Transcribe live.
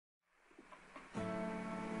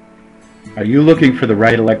Are you looking for the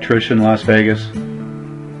right electrician in Las Vegas?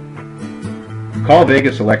 Call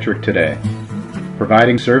Vegas Electric today,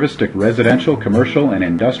 providing service to residential, commercial, and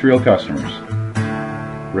industrial customers.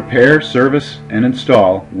 Repair, service, and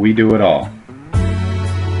install, we do it all.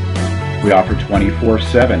 We offer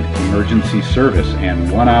 24/7 emergency service and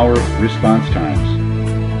 1-hour response times,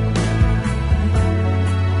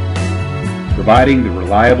 providing the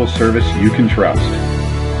reliable service you can trust.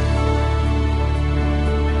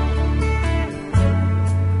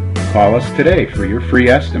 Call us today for your free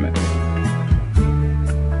estimate.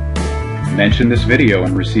 Mention this video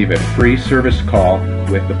and receive a free service call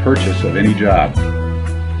with the purchase of any job.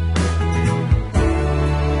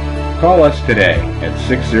 Call us today at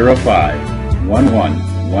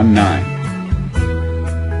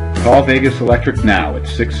 605-1119. Call Vegas Electric now at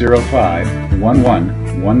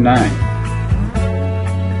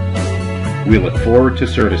 605-1119. We look forward to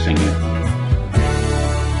servicing you.